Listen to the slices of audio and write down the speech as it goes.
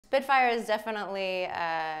Spitfire is definitely,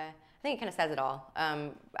 I think it kind of says it all.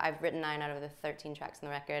 I've written 9 out of the 13 tracks on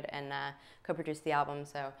the record and co-produced the album,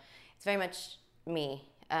 so it's very much me.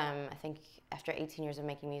 I think after 18 years of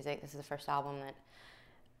making music, this is the first album that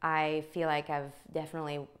I feel like I've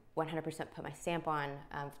definitely 100% put my stamp on,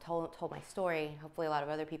 told my story, hopefully a lot of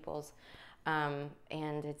other people's,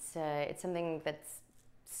 and it's something that's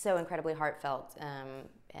so incredibly heartfelt,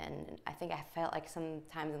 and I think I felt like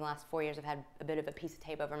sometimes in the last 4 years I've had a bit of a piece of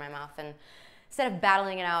tape over my mouth, and instead of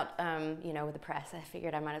battling it out, with the press, I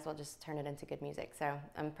figured I might as well just turn it into good music. So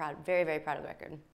I'm proud, very, very proud of the record.